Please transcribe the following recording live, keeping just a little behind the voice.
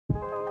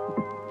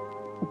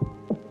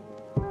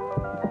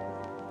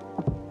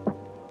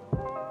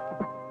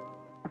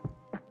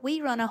We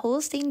run a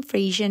Holstein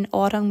Friesian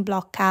autumn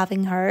block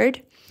calving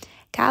herd.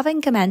 Calving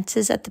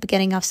commences at the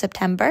beginning of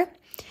September.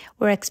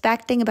 We're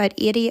expecting about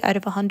 80 out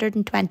of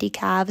 120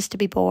 calves to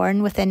be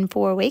born within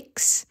 4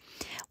 weeks.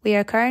 We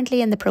are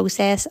currently in the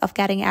process of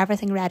getting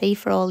everything ready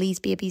for all these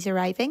babies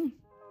arriving.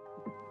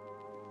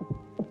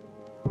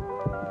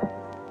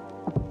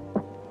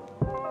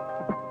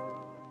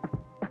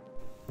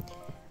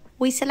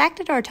 We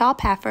selected our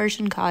top heifers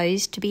and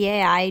cows to be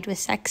AI'd with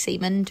 6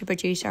 semen to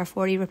produce our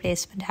 40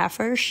 replacement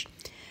heifers.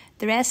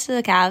 The rest of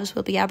the calves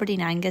will be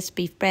Aberdeen Angus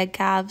beef bred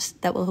calves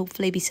that will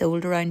hopefully be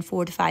sold around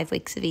 4 to 5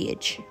 weeks of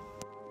age.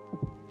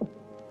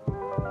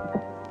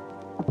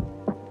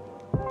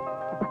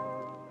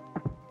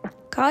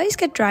 Cows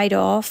get dried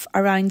off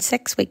around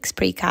 6 weeks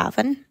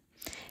pre-calving.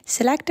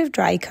 Selective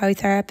dry cow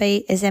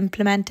therapy is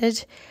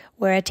implemented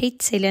where a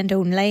teat sealant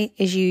only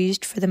is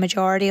used for the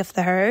majority of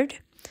the herd,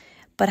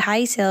 but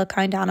high cell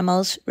count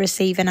animals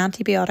receive an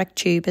antibiotic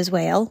tube as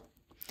well.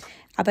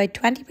 About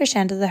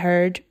 20% of the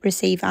herd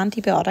receive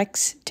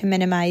antibiotics to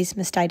minimise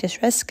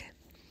mastitis risk.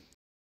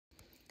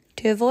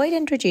 To avoid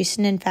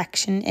introducing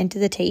infection into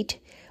the teat,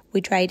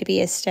 we try to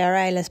be as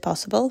sterile as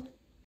possible.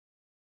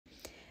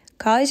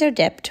 Cows are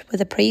dipped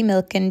with a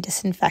pre-milking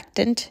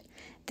disinfectant.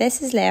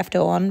 This is left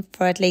on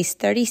for at least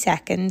 30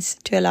 seconds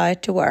to allow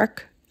it to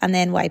work and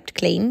then wiped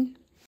clean.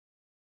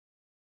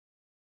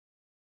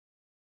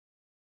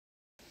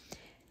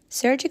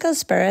 Surgical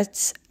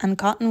spirits and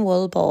cotton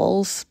wool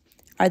balls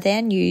are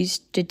then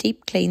used to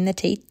deep clean the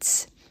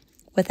teats,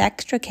 with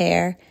extra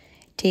care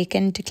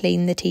taken to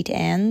clean the teat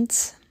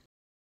ends.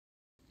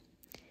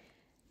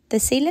 The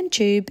sealant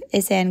tube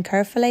is then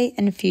carefully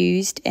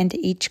infused into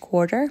each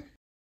quarter.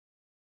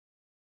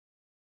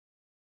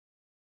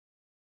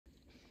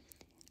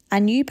 A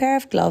new pair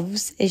of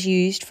gloves is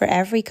used for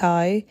every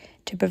cow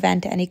to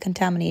prevent any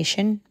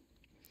contamination.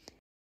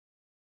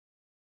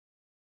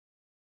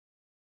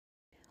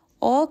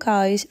 All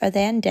cows are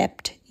then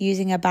dipped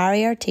using a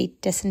barrier teat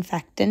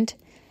disinfectant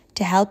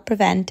to help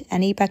prevent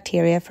any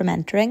bacteria from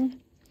entering.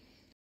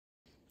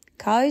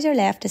 Cows are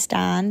left to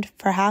stand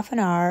for half an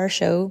hour or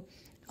so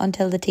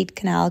until the teat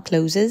canal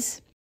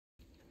closes.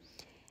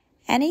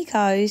 Any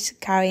cows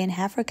carrying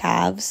heifer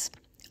calves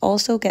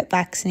also get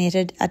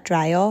vaccinated at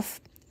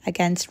dry-off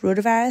against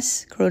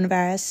rotavirus,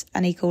 coronavirus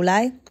and E.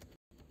 coli.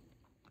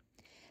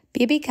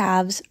 Baby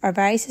calves are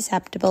very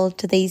susceptible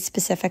to these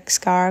specific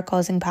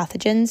scar-causing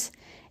pathogens,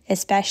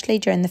 especially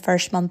during the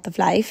first month of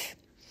life.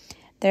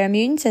 Their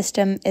immune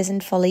system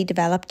isn't fully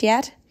developed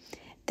yet,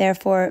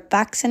 therefore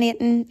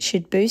vaccinating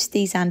should boost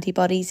these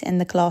antibodies in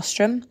the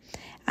colostrum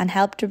and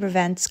help to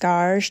prevent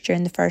scars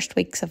during the first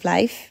weeks of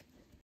life.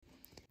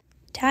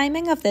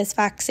 Timing of this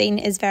vaccine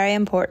is very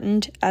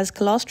important as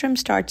colostrum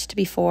starts to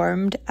be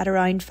formed at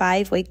around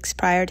 5 weeks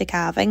prior to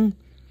calving.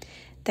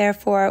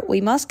 Therefore,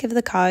 we must give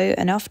the cow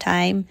enough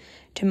time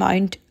to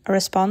mount a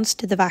response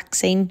to the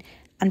vaccine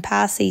and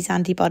pass these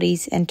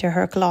antibodies into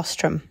her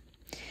colostrum.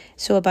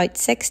 So about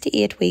 6 to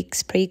 8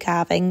 weeks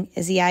pre-calving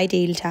is the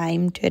ideal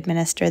time to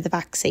administer the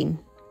vaccine.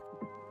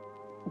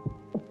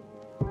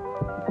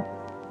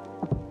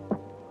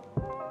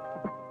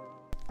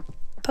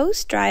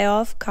 Post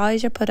dry-off,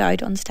 cows are put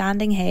out on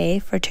standing hay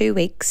for 2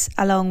 weeks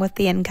along with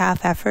the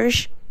in-calf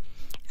heifers.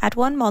 At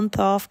 1 month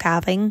off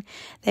calving,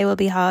 they will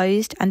be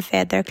housed and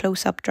fed their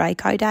close-up dry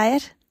cow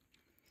diet.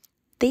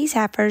 These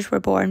heifers were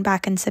born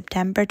back in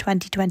September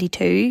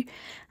 2022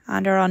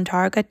 and are on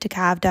target to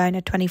calve down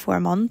at 24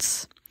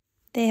 months.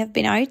 They have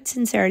been out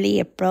since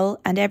early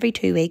April and every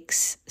 2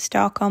 weeks,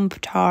 Stockholm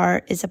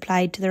tar is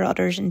applied to their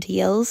udders and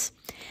tails.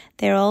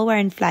 They are all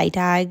wearing fly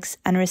tags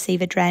and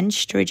receive a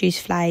drench to reduce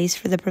flies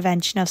for the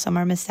prevention of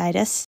summer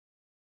mastitis.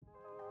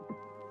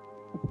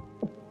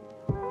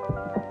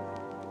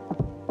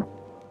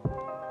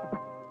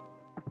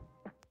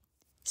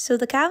 So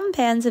the calving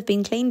pens have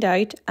been cleaned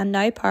out and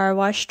now power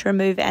washed to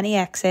remove any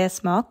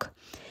excess muck.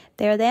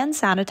 They are then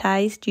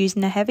sanitised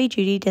using a heavy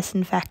duty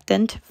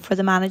disinfectant for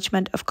the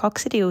management of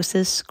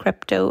coccidiosis,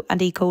 crypto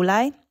and E.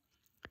 coli.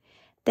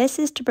 This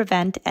is to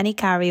prevent any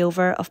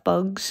carryover of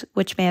bugs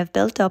which may have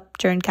built up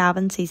during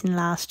calving season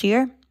last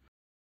year.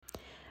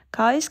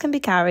 Cows can be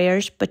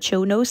carriers but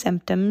show no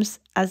symptoms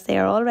as they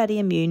are already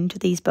immune to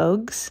these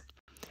bugs.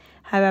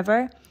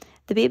 However,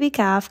 the baby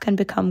calf can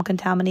become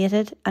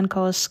contaminated and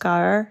cause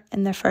scour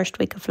in their first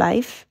week of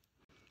life.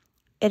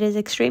 It is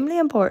extremely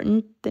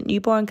important that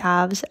newborn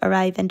calves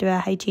arrive into a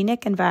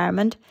hygienic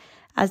environment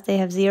as they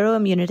have zero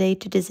immunity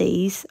to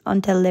disease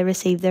until they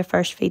receive their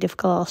first feed of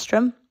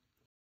colostrum.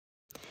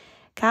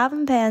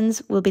 Calving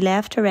pens will be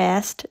left to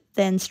rest,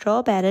 then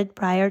straw bedded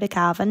prior to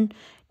calving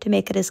to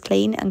make it as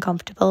clean and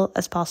comfortable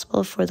as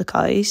possible for the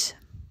cows.